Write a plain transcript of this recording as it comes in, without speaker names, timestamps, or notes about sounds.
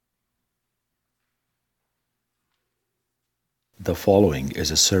The following is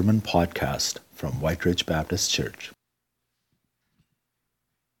a sermon podcast from White Ridge Baptist Church.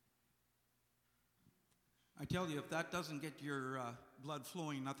 I tell you, if that doesn't get your blood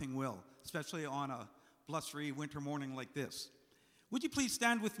flowing, nothing will, especially on a blustery winter morning like this. Would you please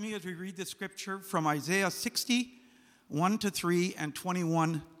stand with me as we read the scripture from Isaiah 60, 1-3 and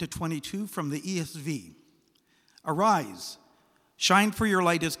 21-22 from the ESV. Arise, shine, for your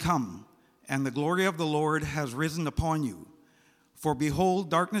light is come, and the glory of the Lord has risen upon you. For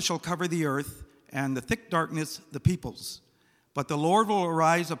behold, darkness shall cover the earth, and the thick darkness the peoples. But the Lord will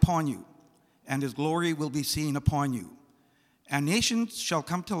arise upon you, and his glory will be seen upon you. And nations shall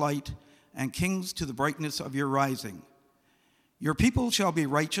come to light, and kings to the brightness of your rising. Your people shall be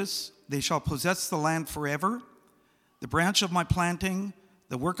righteous, they shall possess the land forever, the branch of my planting,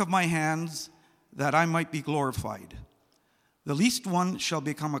 the work of my hands, that I might be glorified. The least one shall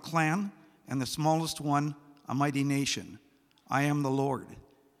become a clan, and the smallest one a mighty nation. I am the Lord.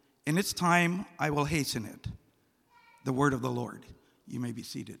 In its time I will hasten it. The word of the Lord. You may be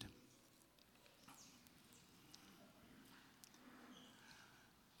seated.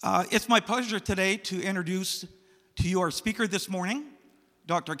 It's my pleasure today to introduce to you our speaker this morning,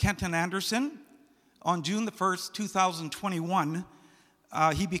 Dr. Kenton Anderson. On June the 1st, 2021,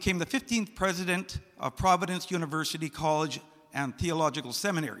 he became the 15th president of Providence University College and Theological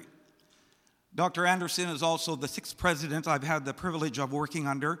Seminary. Dr. Anderson is also the 6th president I've had the privilege of working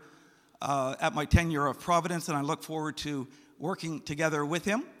under at my tenure of Providence, and I look forward to working together with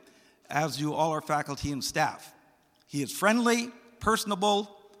him, as do all our faculty and staff. He is friendly,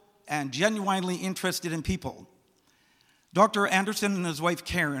 personable, and genuinely interested in people. Dr. Anderson and his wife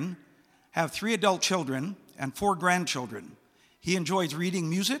Karen have 3 adult children and 4 grandchildren. He enjoys reading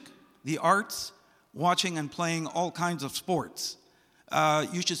music, the arts, watching and playing all kinds of sports.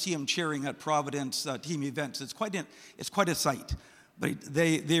 You should see him cheering at Providence team events. It's quite a sight. But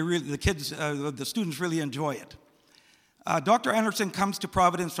the students really enjoy it. Dr. Anderson comes to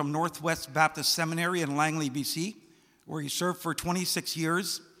Providence from Northwest Baptist Seminary in Langley, BC, where he served for 26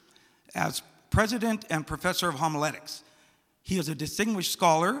 years as president and professor of homiletics. He is a distinguished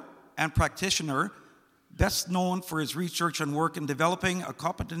scholar and practitioner, best known for his research and work in developing a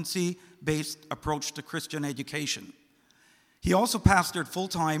competency-based approach to Christian education. He also pastored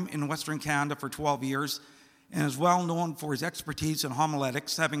full-time in Western Canada for 12 years and is well known for his expertise in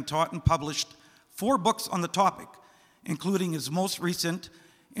homiletics, having taught and published 4 books on the topic, including his most recent,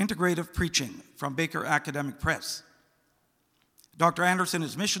 Integrative Preaching, from Baker Academic Press. Dr. Anderson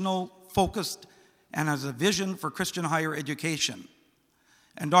is missional, focused, and has a vision for Christian higher education.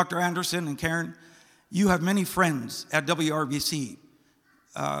 And Dr. Anderson and Karen, you have many friends at WRBC,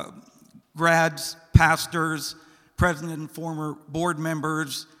 grads, pastors, present and former board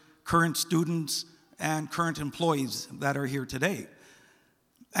members, current students, and current employees that are here today.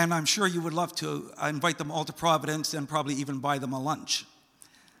 And I'm sure you would love to invite them all to Providence and probably even buy them a lunch.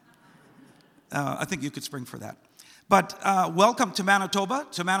 I think you could spring for that. But welcome to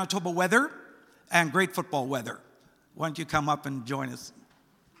Manitoba weather and great football weather. Why don't you come up and join us?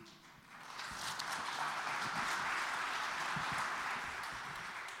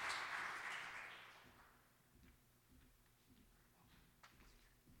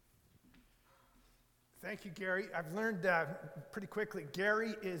 Thank you, Gary. I've learned pretty quickly,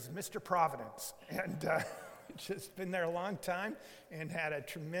 Gary is Mr. Providence, and just been there a long time and had a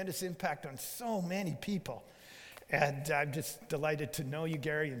tremendous impact on so many people. And I'm just delighted to know you,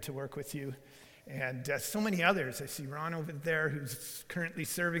 Gary, and to work with you. And so many others. I see Ron over there, who's currently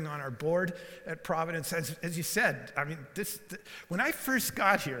serving on our board at Providence. As you said, I mean, when I first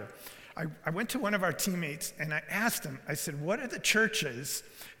got here, I went to one of our teammates and I asked him, I said, what are the churches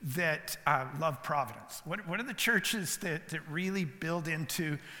that love Providence? What are the churches that really build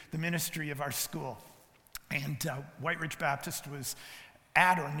into the ministry of our school? And White Ridge Baptist was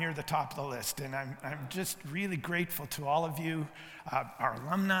at or near the top of the list. And I'm just really grateful to all of you, our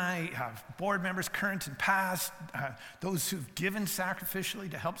alumni, board members, current and past, those who've given sacrificially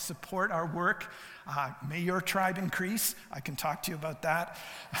to help support our work. May your tribe increase. I can talk to you about that.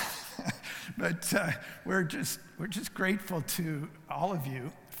 But we're just grateful to all of you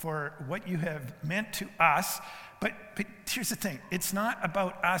for what you have meant to us. But here's the thing. It's not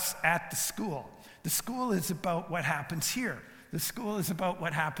about us at the school. The school is about what happens here. The school is about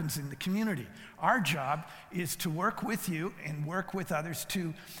what happens in the community. Our job is to work with you and work with others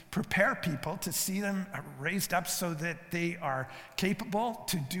to prepare people, to see them raised up so that they are capable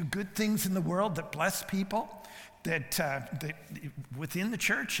to do good things in the world that bless people, that within the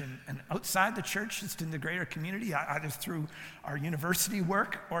church and outside the church, just in the greater community, either through our university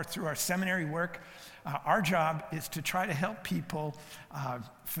work or through our seminary work, our job is to try to help people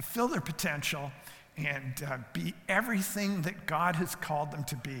fulfill their potential and be everything that God has called them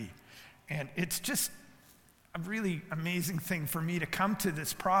to be. And it's just a really amazing thing for me to come to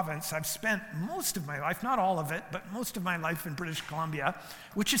this province. I've spent most of my life, not all of it, but most of my life in British Columbia,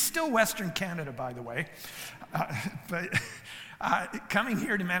 which is still Western Canada, by the way. But coming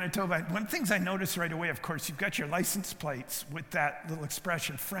here to Manitoba, one of the things I noticed right away, of course, you've got your license plates with that little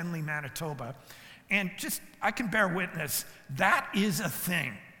expression, friendly Manitoba. And just, I can bear witness, that is a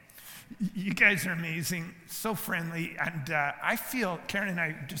thing. You guys are amazing, so friendly, and I feel, Karen and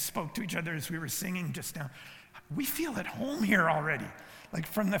I just spoke to each other as we were singing just now, we feel at home here already. Like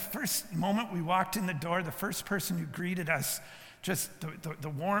from the first moment we walked in the door, the first person who greeted us, just the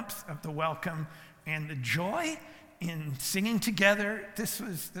warmth of the welcome and the joy in singing together, this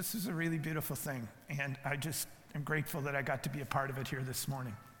was a really beautiful thing, and I just am grateful that I got to be a part of it here this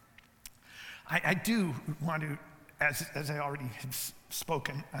morning. I do want to, as I already have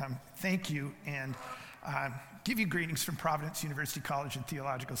spoken, thank you and give you greetings from Providence University College and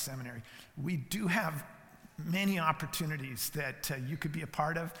Theological Seminary. We do have many opportunities that you could be a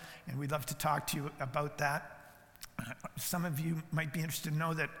part of, and we'd love to talk to you about that. Some of you might be interested to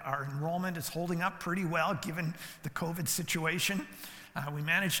know that our enrollment is holding up pretty well given the COVID situation. We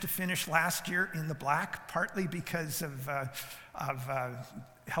managed to finish last year in the black, partly because of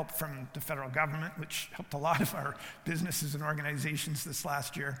help from the federal government, which helped a lot of our businesses and organizations this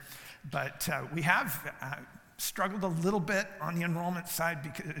last year. But we have struggled a little bit on the enrollment side,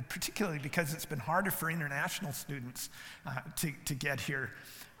 particularly because it's been harder for international students to get here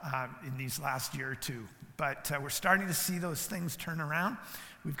in these last year or two. But we're starting to see those things turn around.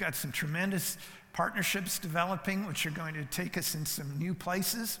 We've got some tremendous partnerships developing, which are going to take us in some new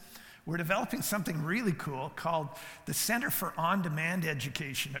places. We're developing something really cool called the Center for On-Demand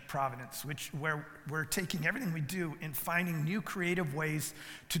Education at Providence, where we're taking everything we do and finding new creative ways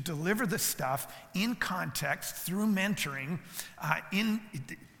to deliver the stuff in context through mentoring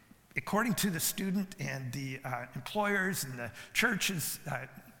according to the student and the employers and the church's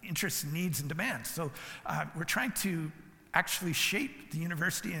interests, needs, and demands. So we're trying to actually shape the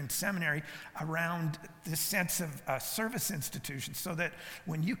university and seminary around this sense of a service institution, so that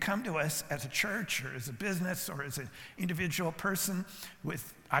when you come to us as a church or as a business or as an individual person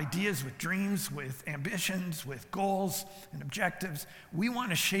with ideas, with dreams, with ambitions, with goals and objectives, we want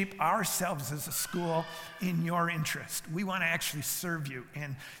to shape ourselves as a school in your interest. We want to actually serve you.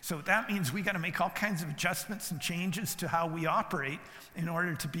 And so that means we got to make all kinds of adjustments and changes to how we operate in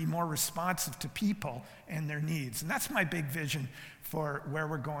order to be more responsive to people and their needs. And that's my big vision for where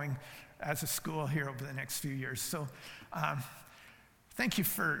we're going as a school here over the next few years. So thank you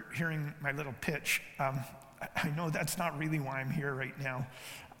for hearing my little pitch. I know that's not really why I'm here right now.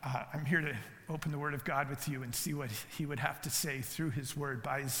 I'm here to open the Word of God with you and see what He would have to say through His Word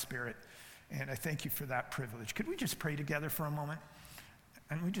by His Spirit. And I thank you for that privilege. Could we just pray together for a moment?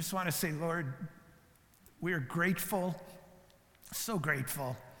 And we just want to say, Lord, we are grateful, so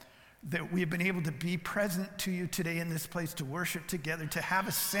grateful, that we have been able to be present to you today in this place, to worship together, to have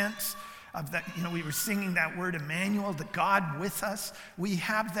a sense of that. You know, we were singing that word, Emmanuel, the God with us. We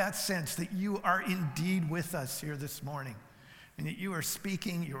have that sense that you are indeed with us here this morning, and that you are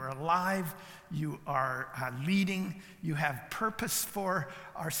speaking, you are alive, you are leading, you have purpose for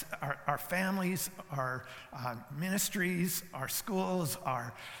our families, our ministries, our schools,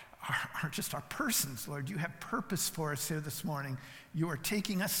 just our persons, Lord. You have purpose for us here this morning. You are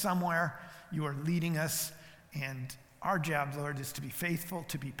taking us somewhere, you are leading us, and our job, Lord, is to be faithful,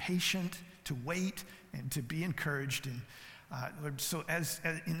 to be patient, to wait, and to be encouraged. And Lord, so as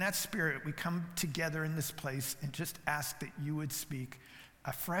in that spirit, we come together in this place and just ask that you would speak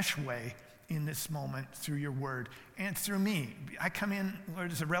a fresh way in this moment through your word and through me. I come in,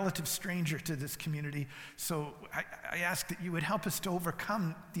 Lord, as a relative stranger to this community, so I ask that you would help us to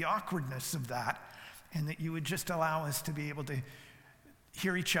overcome the awkwardness of that, and that you would just allow us to be able to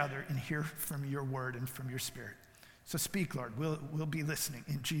hear each other and hear from your word and from your spirit. So speak, Lord. We'll be listening.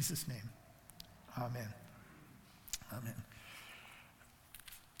 In Jesus' name, amen. Amen.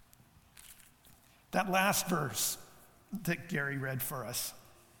 That last verse that Gary read for us,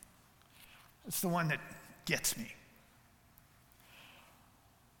 it's the one that gets me.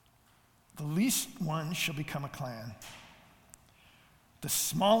 The least one shall become a clan, the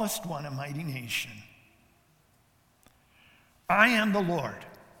smallest one a mighty nation. I am the Lord.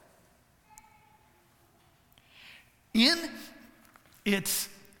 In its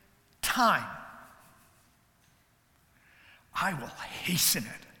time, I will hasten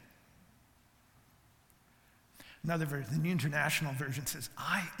it. Another version, the New International Version says,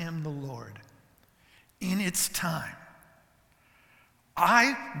 I am the Lord. In its time,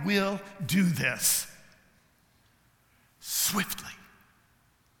 I will do this swiftly.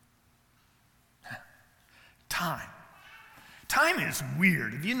 Time. Time is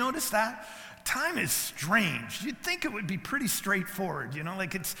weird. Have you noticed that? Time is strange. You'd think it would be pretty straightforward,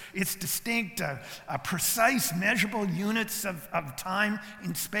 like it's distinct, precise, measurable units of time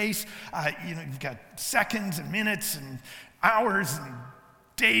in space. You've got seconds and minutes and hours and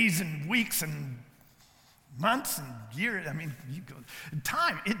days and weeks and months and years.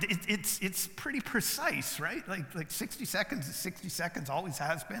 Time, it's pretty precise, right? Like 60 seconds is 60 seconds, always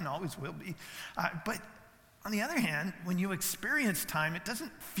has been, always will be. But on the other hand, when you experience time, it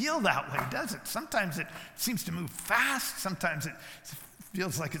doesn't feel that way, does it? Sometimes it seems to move fast. Sometimes it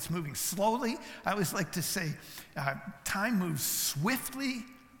feels like it's moving slowly. I always like to say time moves swiftly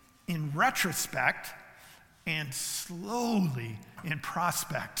in retrospect and slowly in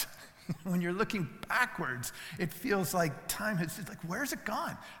prospect. When you're looking backwards, it feels like time has, where's it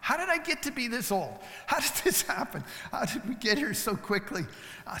gone? How did I get to be this old? How did this happen? How did we get here so quickly?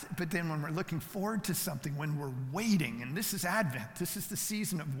 But then when we're looking forward to something, when we're waiting, and this is Advent, this is the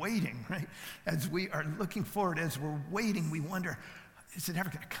season of waiting, right? As we are looking forward, as we're waiting, we wonder, is it ever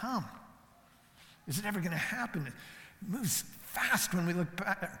going to come? Is it ever going to happen? It moves fast when we look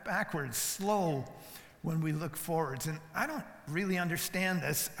backwards, slow when we look forwards. And I don't really understand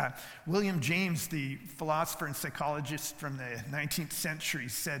this. William James, the philosopher and psychologist from the 19th century,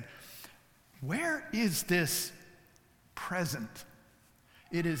 said, where is this present?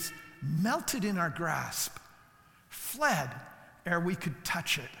 It is melted in our grasp, fled ere we could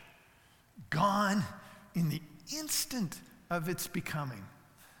touch it, gone in the instant of its becoming.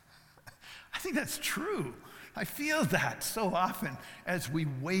 I think that's true. I feel that so often as we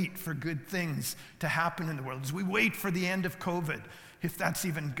wait for good things to happen in the world, as we wait for the end of COVID, if that's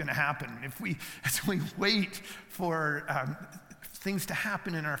even going to happen, as we wait for things to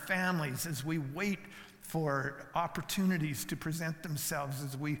happen in our families, as we wait for opportunities to present themselves,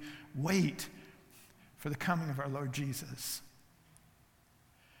 as we wait for the coming of our Lord Jesus.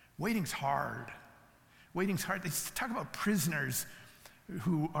 Waiting's hard. Waiting's hard. They talk about prisoners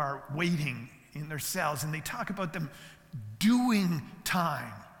who are waiting in their cells, and they talk about them doing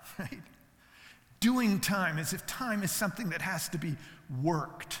time, right? Doing time as if time is something that has to be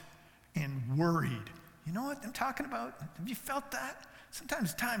worked and worried. You know what I'm talking about? Have you felt that?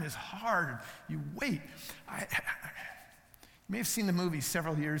 Sometimes time is hard. You wait. You may have seen the movie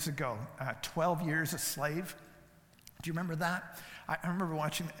several years ago, 12 Years a Slave. Do you remember that? I remember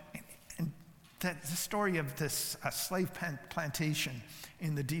watching it. The story of this slave plantation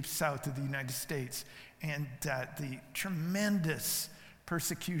in the deep south of the United States, and the tremendous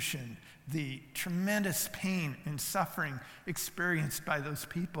persecution, the tremendous pain and suffering experienced by those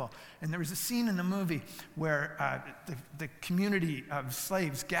people. And there was a scene in the movie where the community of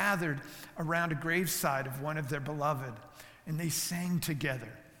slaves gathered around a graveside of one of their beloved, and they sang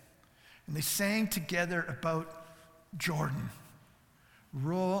together. And they sang together about Jordan.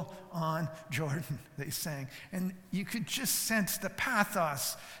 Roll on, Jordan, they sang. And you could just sense the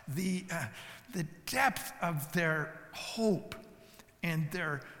pathos, the depth of their hope and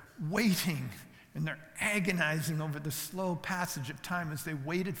their waiting and their agonizing over the slow passage of time as they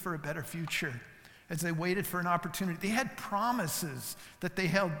waited for a better future, as they waited for an opportunity. They had promises that they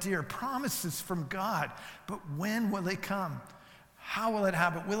held dear, promises from God. But when will they come? How will it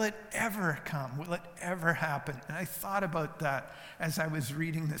happen? Will it ever come? Will it ever happen? And I thought about that as I was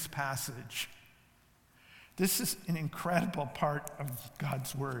reading this passage. This is an incredible part of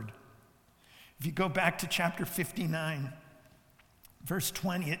God's word. If you go back to chapter 59, verse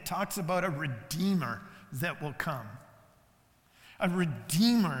 20, it talks about a redeemer that will come. A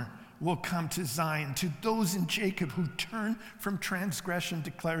redeemer will come to Zion, to those in Jacob who turn from transgression,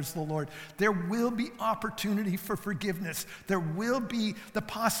 declares the Lord. There will be opportunity for forgiveness. There will be the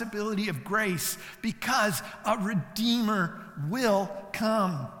possibility of grace because a redeemer will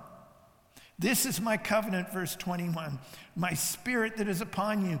come. This is my covenant, verse 21. My spirit that is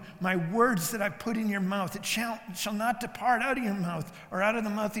upon you, my words that I put in your mouth, it shall not depart out of your mouth, or out of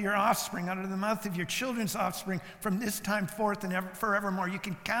the mouth of your offspring, out of the mouth of your children's offspring, from this time forth and forevermore. You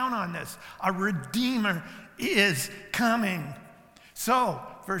can count on this. A redeemer is coming. So,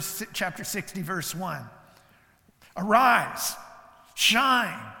 chapter 60, verse 1. Arise,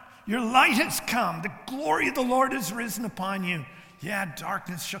 shine, your light has come, the glory of the Lord has risen upon you. Yeah,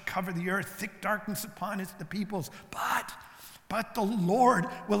 darkness shall cover the earth, thick darkness upon the peoples. But the Lord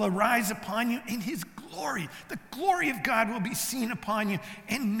will arise upon you in his the glory of God will be seen upon you,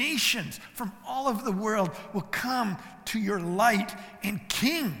 and nations from all over the world will come to your light, and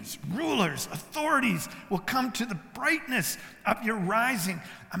kings, rulers, authorities will come to the brightness of your rising.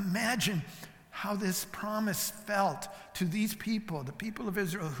 Imagine how this promise felt to these people, the people of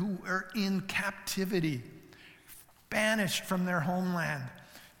Israel who were in captivity, banished from their homeland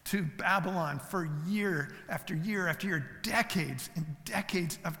to Babylon for year after year after year, decades and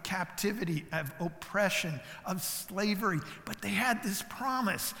decades of captivity, of oppression, of slavery. But they had this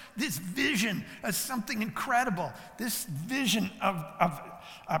promise, this vision of something incredible, this vision of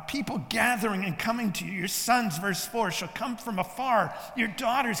people gathering and coming to you. Your sons, verse 4, shall come from afar, your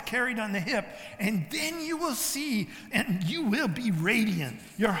daughters carried on the hip, and then you will see, and you will be radiant.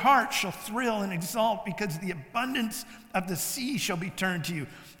 Your heart shall thrill and exult, because the abundance of the sea shall be turned to you.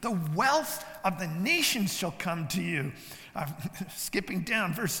 The wealth of the nations shall come to you. Skipping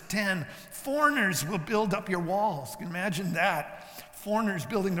down, verse 10, foreigners will build up your walls. Can you imagine that? Foreigners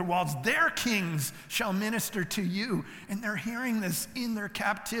building their walls. Their kings shall minister to you. And they're hearing this in their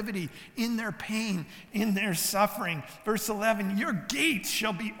captivity, in their pain, in their suffering. Verse 11, your gates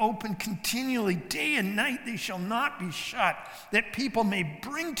shall be open continually. Day and night they shall not be shut, that people may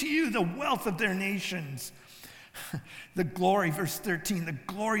bring to you the wealth of their nations. The glory, verse 13, the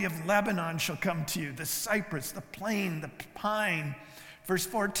glory of Lebanon shall come to you, the cypress, the plane, the pine. Verse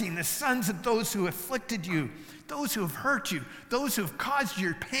 14, the sons of those who afflicted you, those who have hurt you, those who have caused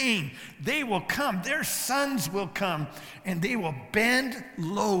your pain, they will come, their sons will come, and they will bend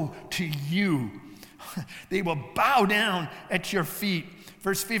low to you. They will bow down at your feet.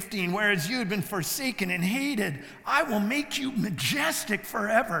 Verse 15, whereas you had been forsaken and hated, I will make you majestic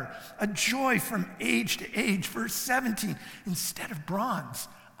forever, a joy from age to age. Verse 17, instead of bronze,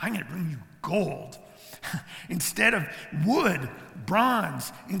 I'm going to bring you gold. Instead of wood,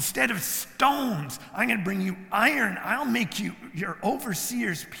 bronze. Instead of stones, I'm going to bring you iron. I'll make you your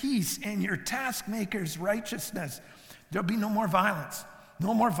overseer's peace and your taskmaker's righteousness. There'll be no more violence.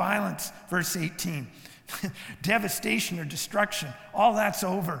 No more violence. Verse 18. Devastation or destruction, all that's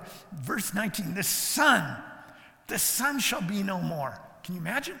over. Verse 19, the sun shall be no more. Can you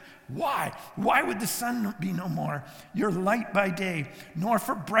imagine? Why? Why would the sun be no more? Your light by day, nor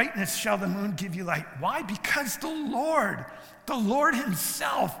for brightness shall the moon give you light. Why? Because the Lord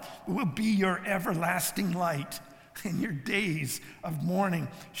himself will be your everlasting light, and your days of mourning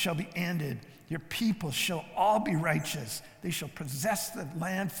shall be ended. Your people shall all be righteous. They shall possess the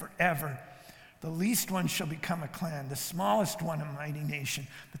land forever. The least one shall become a clan, the smallest one a mighty nation.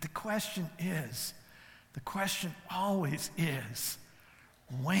 But the question always is,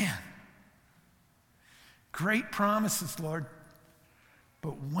 when? Great promises, Lord,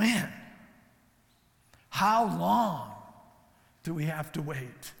 but when? How long do we have to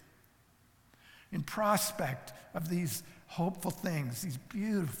wait? In prospect of these hopeful things, these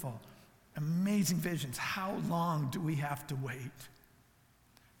beautiful, amazing visions, how long do we have to wait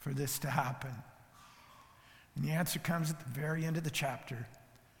for this to happen? And the answer comes at the very end of the chapter,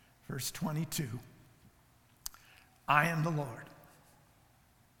 verse 22. I am the Lord.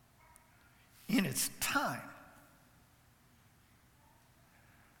 In its time,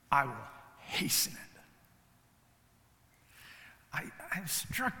 I will hasten it. I'm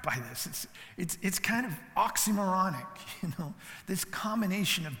struck by this. It's kind of oxymoronic, this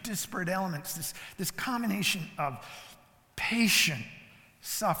combination of disparate elements, this combination of patient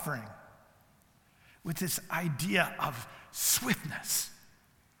suffering with this idea of swiftness.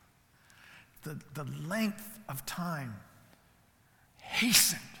 The length of time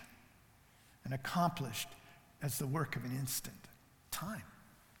hastened and accomplished as the work of an instant. Time.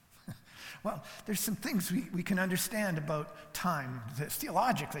 Well, there's some things we can understand about time,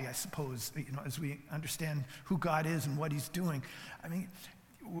 theologically, I suppose, as we understand who God is and what he's doing. I mean,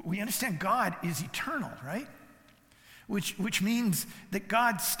 we understand God is eternal, right? Which means that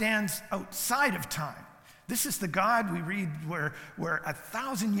God stands outside of time. This is the God we read where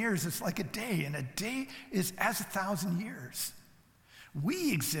 1,000 years is like a day, and a day is as 1,000 years.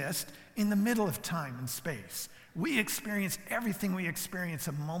 We exist in the middle of time and space. We experience everything we experience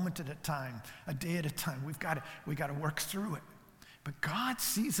a moment at a time, a day at a time. We've got to work through it. But God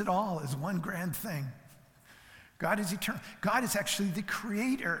sees it all as one grand thing. God is eternal. God is actually the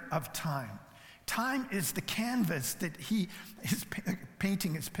creator of time. Time is the canvas that he is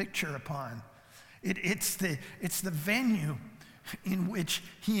painting his picture upon. It's the venue in which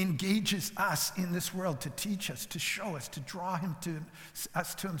he engages us in this world to teach us, to show us, to draw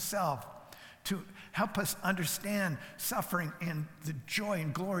us to himself, to help us understand suffering and the joy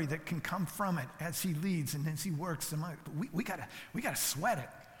and glory that can come from it as he leads and as he works them out. But we gotta sweat it.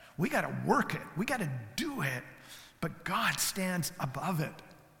 We got to work it. We got to do it. But God stands above it.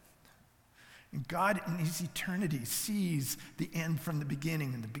 And God in his eternity sees the end from the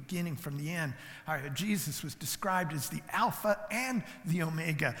beginning and the beginning from the end. Jesus was described as the Alpha and the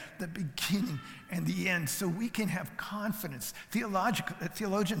Omega, the beginning and the end. So we can have confidence.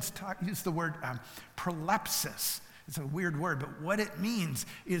 Theologians use the word prolepsis. It's a weird word, but what it means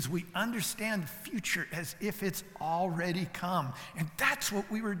is we understand the future as if it's already come. And that's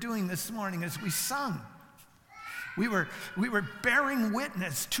what we were doing this morning as we sung. We were bearing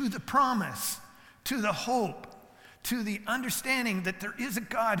witness to the promise, to the hope, to the understanding that there is a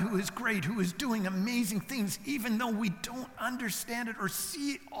God who is great, who is doing amazing things, even though we don't understand it or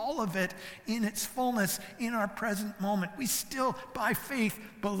see all of it in its fullness in our present moment. We still, by faith,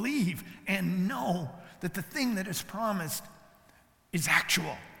 believe and know that the thing that is promised is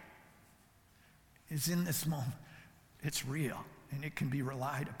actual, is in this moment. It's real, and it can be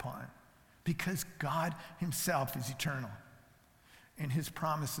relied upon. Because God himself is eternal and his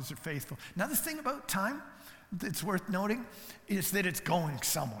promises are faithful. Another thing about time that's worth noting is that it's going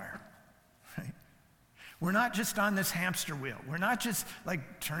somewhere. Right? We're not just on this hamster wheel. We're not just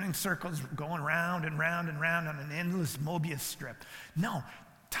like turning circles, going round and round and round on an endless Mobius strip. No,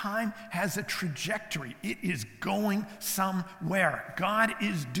 time has a trajectory. It is going somewhere. God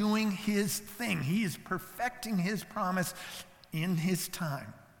is doing his thing. He is perfecting his promise in his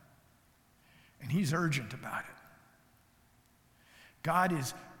time. And he's urgent about it. God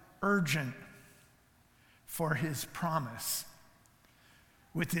is urgent for his promise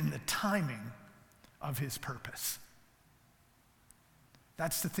within the timing of his purpose.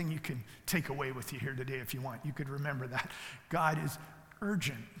 That's the thing you can take away with you here today if you want. You could remember that. God is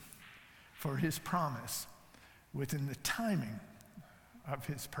urgent for his promise within the timing of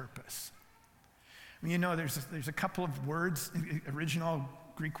his purpose. I mean, you know, there's a couple of words, original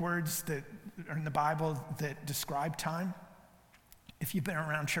Greek words that are in the Bible that describe time. If you've been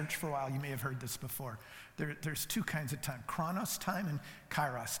around church for a while, you may have heard this before. There's two kinds of time, chronos time and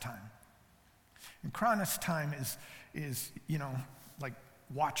kairos time. And chronos time is like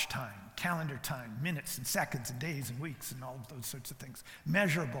watch time, calendar time, minutes and seconds and days and weeks and all of those sorts of things,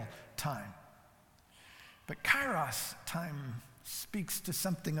 measurable time. But kairos time speaks to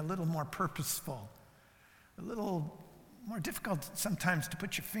something a little more purposeful, a little more difficult sometimes to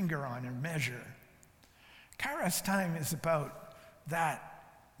put your finger on and measure. Kairos time is about that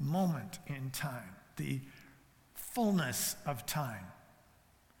moment in time, the fullness of time.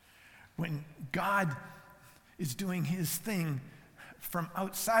 When God is doing his thing from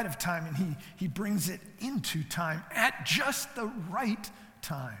outside of time and he brings it into time at just the right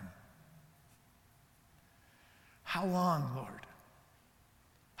time. How long, Lord?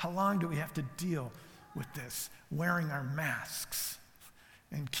 How long do we have to deal with this, wearing our masks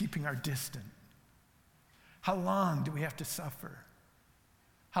and keeping our distance? How long do we have to suffer?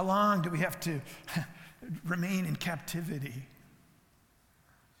 How long do we have to remain in captivity?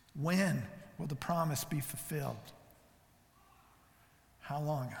 When will the promise be fulfilled? How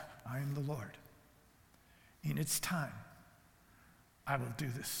long? I am the Lord. In its time, I will do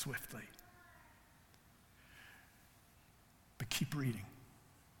this swiftly. But keep reading.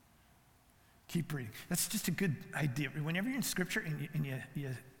 Keep reading. That's just a good idea. Whenever you're in Scripture and you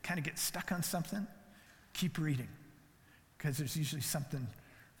kind of get stuck on something, keep reading, because there's usually something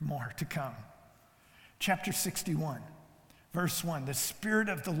more to come. Chapter 61, verse 1, the Spirit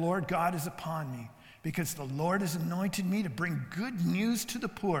of the Lord God is upon me, because the Lord has anointed me to bring good news to the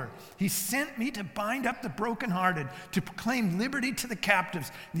poor. He sent me to bind up the brokenhearted, to proclaim liberty to the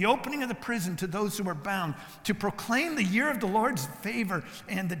captives, the opening of the prison to those who are bound, to proclaim the year of the Lord's favor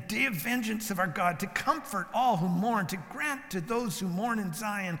and the day of vengeance of our God, to comfort all who mourn, to grant to those who mourn in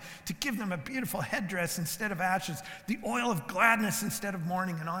Zion, to give them a beautiful headdress instead of ashes, the oil of gladness instead of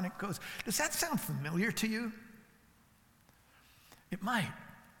mourning, and on it goes. Does that sound familiar to you? It might.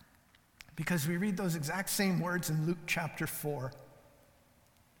 Because we read those exact same words in Luke chapter 4.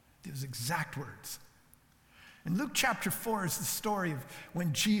 Those exact words. And Luke chapter 4 is the story of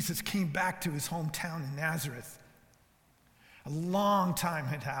when Jesus came back to his hometown in Nazareth. A long time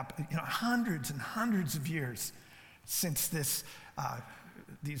had happened, hundreds and hundreds of years since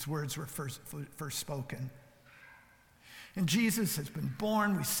these words were first spoken. And Jesus has been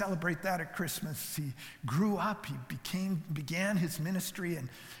born. We celebrate that at Christmas. He grew up. He began his ministry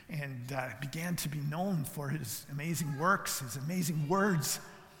and began to be known for his amazing works, his amazing words.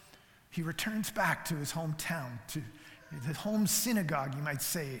 He returns back to his hometown, to the home synagogue, you might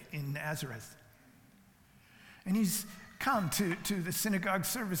say, in Nazareth. And he's come to the synagogue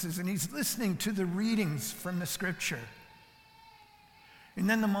services, and he's listening to the readings from the Scripture. And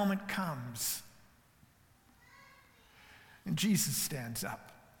then the moment comes, and Jesus stands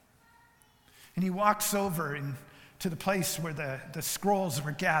up. And he walks over to the place where the scrolls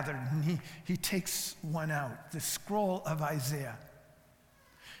were gathered, and he takes one out, the scroll of Isaiah.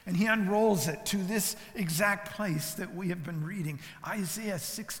 And he unrolls it to this exact place that we have been reading, Isaiah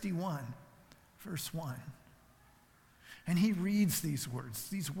 61, verse 1. And he reads these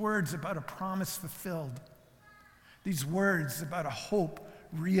words about a promise fulfilled, these words about a hope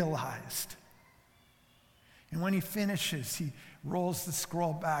realized. And when he finishes, he rolls the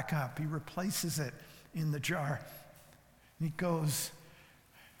scroll back up. He replaces it in the jar. And he goes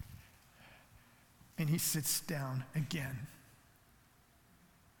and he sits down again.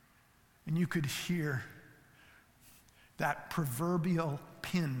 And you could hear that proverbial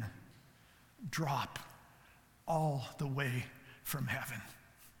pin drop all the way from heaven.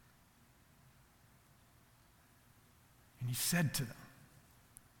 And he said to them,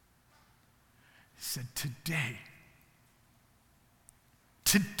 he said, today,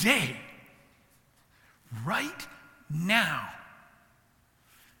 right now,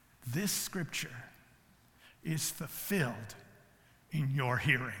 this scripture is fulfilled in your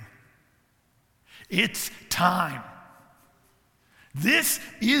hearing. It's time. This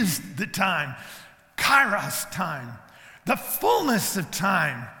is the time, Kairos time, the fullness of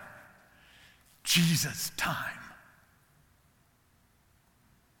time, Jesus' time.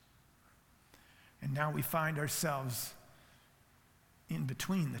 And now we find ourselves in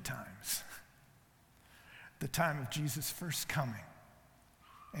between the times. The time of Jesus' first coming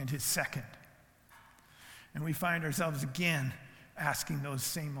and his second. And we find ourselves again asking those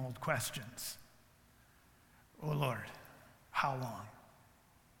same old questions. Oh Lord, how long?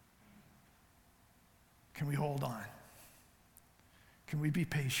 Can we hold on? Can we be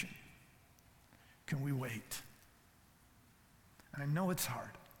patient? Can we wait? And I know it's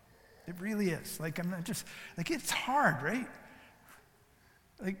hard. It really is. It's hard, right?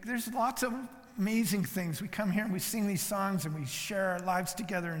 There's lots of amazing things. We come here and we sing these songs and we share our lives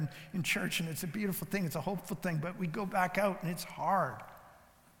together in church, and it's a beautiful thing. It's a hopeful thing, but we go back out and it's hard.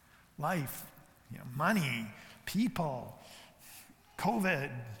 Life, money, people, COVID,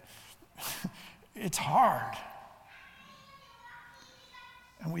 it's hard.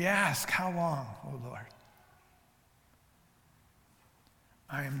 And we ask, how long, oh Lord?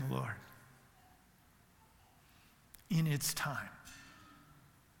 I am the Lord. In its time,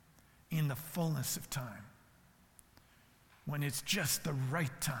 in the fullness of time, when it's just the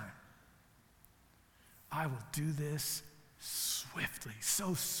right time, I will do this swiftly,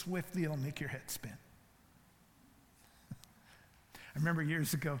 so swiftly it'll make your head spin. I remember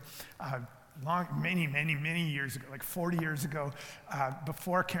years ago, many years ago, like 40 years ago,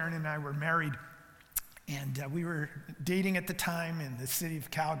 before Karen and I were married, and we were dating at the time in the city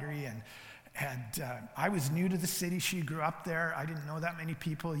of Calgary, and I was new to the city. She grew up there. I didn't know that many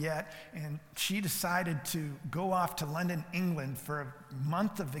people yet, and she decided to go off to London, England for a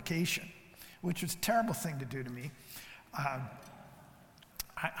month of vacation, which was a terrible thing to do to me.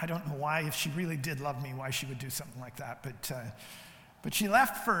 I don't know why, if she really did love me, why she would do something like that, but she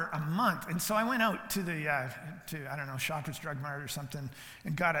left for a month, and so I went out to Shoppers Drug Mart or something,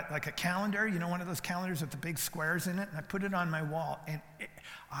 and got a calendar, one of those calendars with the big squares in it, and I put it on my wall, and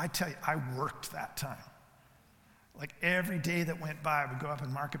I tell you, I worked that time. Like every day that went by, I would go up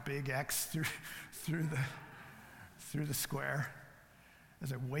and mark a big X through the square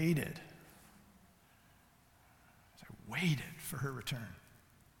as I waited for her return.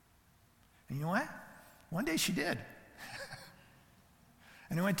 And you know what? One day she did.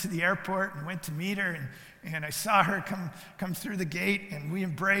 And I went to the airport and went to meet her, and I saw her come through the gate, and we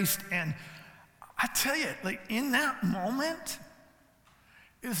embraced. And I tell you, in that moment,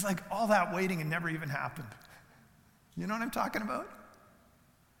 it was like all that waiting had never even happened. You know what I'm talking about?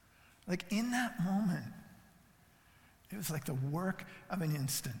 In that moment, it was like the work of an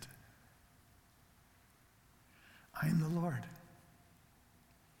instant. I am the Lord,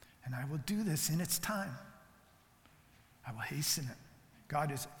 and I will do this in its time. I will hasten it.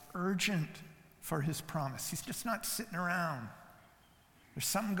 God is urgent for his promise. He's just not sitting around. There's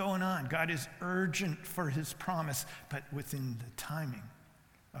something going on. God is urgent for his promise, but within the timing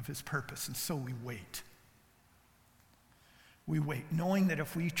of his purpose. And so we wait. We wait, knowing that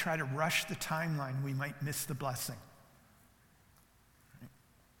if we try to rush the timeline, we might miss the blessing.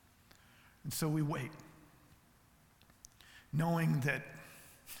 And so we wait, knowing that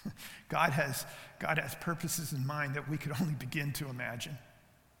God has purposes in mind that we could only begin to imagine.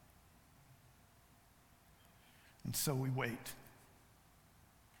 And so we wait,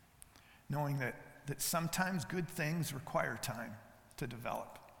 knowing that sometimes good things require time to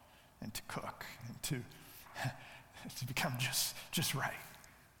develop and to cook and to become just right.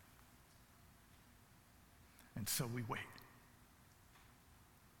 And so we wait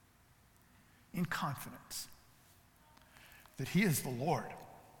in confidence that he is the Lord.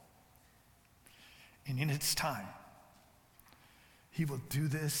 And in its time, he will do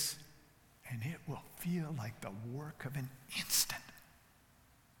this, and it will feel like the work of an instant.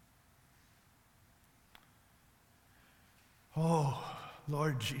 Oh,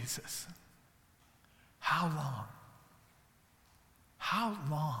 Lord Jesus, how long? How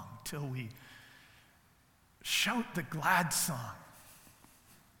long till we shout the glad song?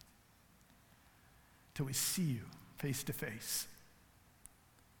 Till we see you face to face?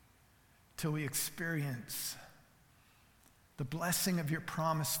 Till we experience the blessing of your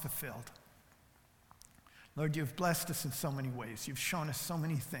promise fulfilled? Lord, you've blessed us in so many ways. You've shown us so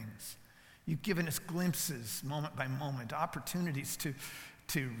many things. You've given us glimpses, moment by moment, opportunities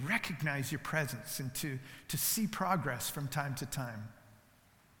to recognize your presence and to see progress from time to time.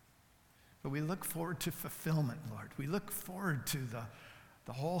 But we look forward to fulfillment, Lord. We look forward to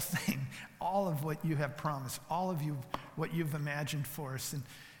the whole thing, all of what you have promised, all of what you've imagined for us.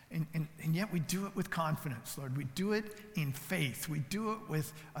 And yet we do it with confidence, Lord. We do it in faith. We do it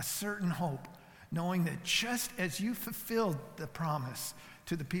with a certain hope, knowing that just as you fulfilled the promise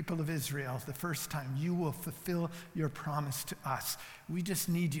to the people of Israel the first time, you will fulfill your promise to us. We just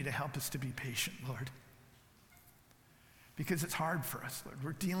need you to help us to be patient, Lord. Because it's hard for us, Lord.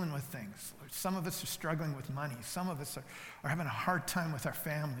 We're dealing with things, Lord. Some of us are struggling with money. Some of us are having a hard time with our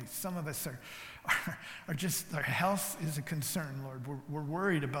families. Some of us are just, our health is a concern, Lord. We're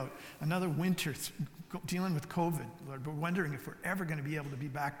worried about another winter dealing with COVID, Lord. We're wondering if we're ever going to be able to be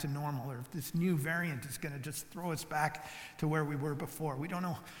back to normal, or if this new variant is going to just throw us back to where we were before. We don't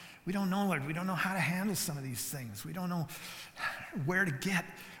know. We don't know, Lord. We don't know how to handle some of these things. We don't know where to get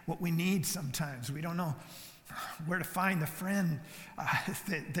what we need sometimes. We don't know where to find the friend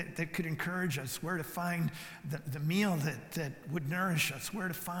that could encourage us, where to find the meal that would nourish us, where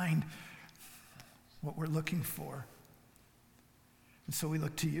to find what we're looking for. And so we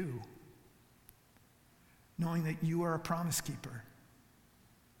look to you, knowing that you are a promise keeper,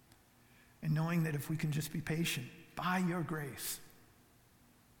 and knowing that if we can just be patient, by your grace,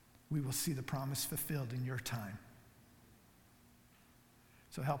 we will see the promise fulfilled in your time.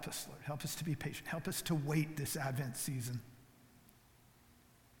 So help us, Lord. Help us to be patient. Help us to wait this Advent season.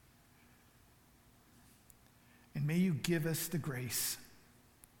 And may you give us the grace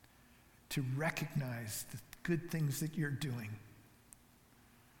to recognize the good things that you're doing,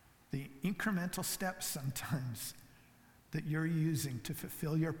 the incremental steps sometimes that you're using to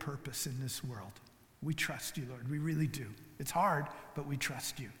fulfill your purpose in this world. We trust you, Lord. We really do. It's hard, but we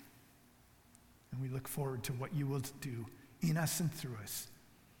trust you. And we look forward to what you will do in us and through us.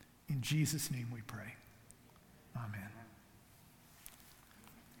 In Jesus' name we pray. Amen.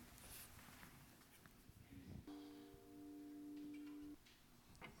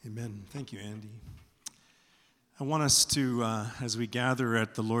 Amen. Thank you, Andy. I want us to, as we gather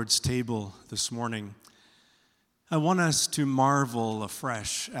at the Lord's table this morning, I want us to marvel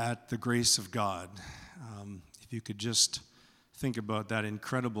afresh at the grace of God. If you could just think about that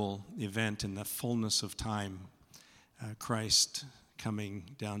incredible event in the fullness of time, Christ coming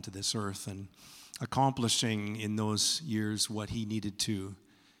down to this earth and accomplishing in those years what he needed to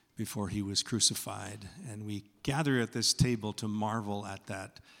before he was crucified. And we gather at this table to marvel at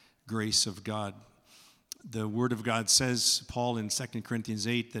that grace of God. The Word of God says, Paul in 2 Corinthians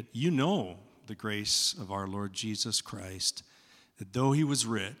 8, that you know the grace of our Lord Jesus Christ, that though he was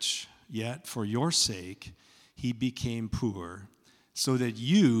rich, yet for your sake he became poor, so that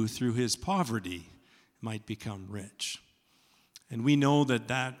you, through his poverty, might become rich. And we know that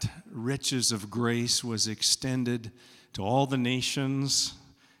that riches of grace was extended to all the nations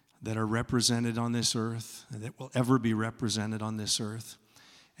that are represented on this earth, and that will ever be represented on this earth.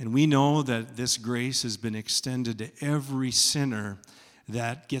 And we know that this grace has been extended to every sinner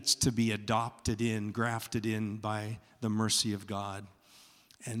that gets to be adopted in, grafted in by the mercy of God.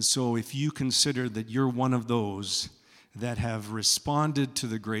 And so if you consider that you're one of those that have responded to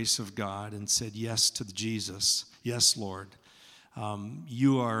the grace of God and said yes to Jesus, yes, Lord,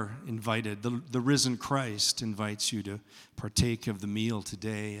 you are invited. The risen Christ invites you to partake of the meal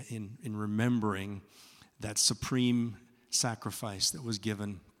today in remembering that supreme sacrifice that was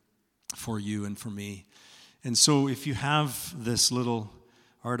given for you and for me. And so if you have this little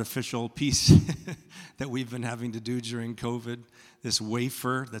artificial piece that we've been having to do during COVID, this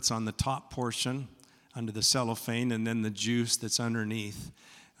wafer that's on the top portion under the cellophane and then the juice that's underneath,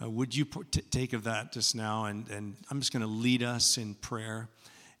 would you take of that just now? And I'm just going to lead us in prayer.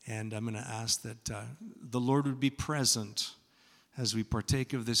 And I'm going to ask that the Lord would be present as we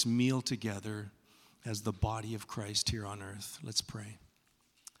partake of this meal together as the body of Christ here on earth. Let's pray.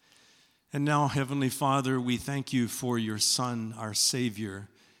 And now, Heavenly Father, we thank you for your Son, our Savior,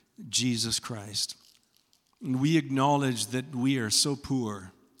 Jesus Christ. And we acknowledge that we are so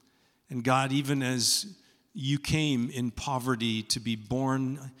poor. And God, even as you came in poverty to be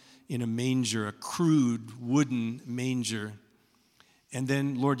born in a manger, a crude wooden manger, and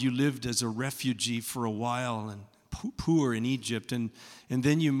then, Lord, you lived as a refugee for a while and poor in Egypt. And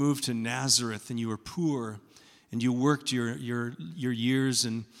then you moved to Nazareth and you were poor and you worked your years.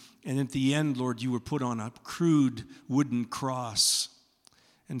 And at the end, Lord, you were put on a crude wooden cross.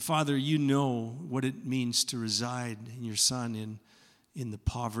 And Father, you know what it means to reside in your Son in the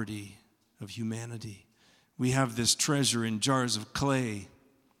poverty of humanity. We have this treasure in jars of clay.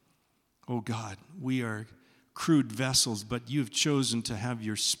 Oh God, we are crude vessels, but you've chosen to have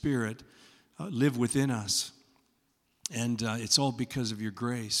your Spirit live within us. And it's all because of your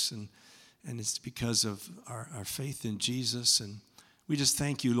grace, and it's because of our faith in Jesus. And we just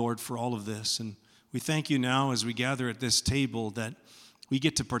thank you, Lord, for all of this. And we thank you now as we gather at this table that we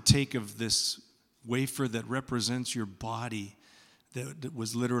get to partake of this wafer that represents your body that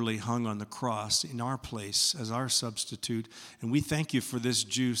was literally hung on the cross in our place as our substitute. And we thank you for this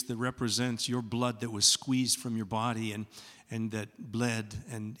juice that represents your blood that was squeezed from your body and that bled,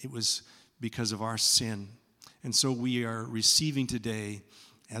 and it was because of our sin. And so we are receiving today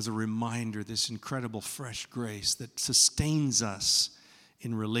as a reminder this incredible fresh grace that sustains us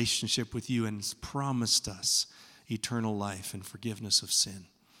in relationship with you and has promised us eternal life and forgiveness of sin.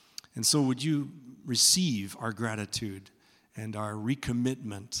 And so would you receive our gratitude and our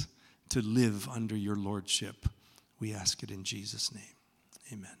recommitment to live under your lordship? We ask it in Jesus' name.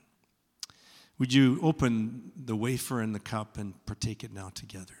 Amen. Would you open the wafer and the cup and partake it now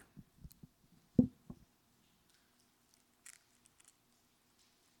together?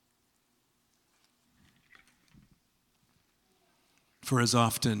 For as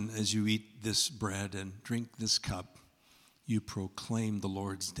often as you eat this bread and drink this cup, you proclaim the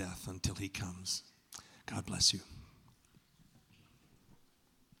Lord's death until he comes. God bless you.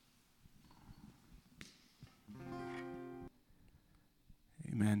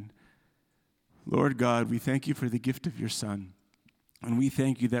 Amen. Lord God, we thank you for the gift of your Son. And we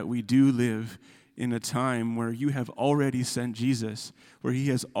thank you that we do live in a time where you have already sent Jesus, where he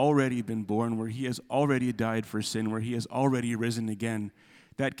has already been born, where he has already died for sin, where he has already risen again.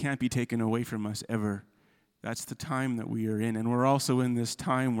 That can't be taken away from us ever. That's the time that we are in. And we're also in this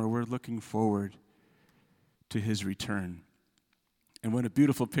time where we're looking forward to his return. And what a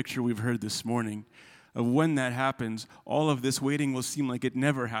beautiful picture we've heard this morning of when that happens. All of this waiting will seem like it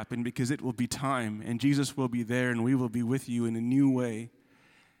never happened because it will be time, and Jesus will be there, and we will be with you in a new way.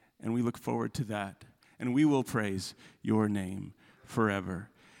 And we look forward to that. And we will praise your name forever.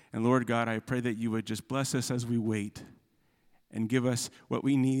 And Lord God, I pray that you would just bless us as we wait and give us what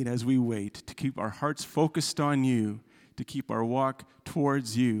we need as we wait to keep our hearts focused on you, to keep our walk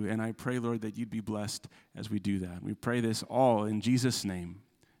towards you. And I pray, Lord, that you'd be blessed as we do that. We pray this all in Jesus' name.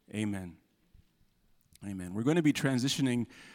 Amen. Amen. We're going to be transitioning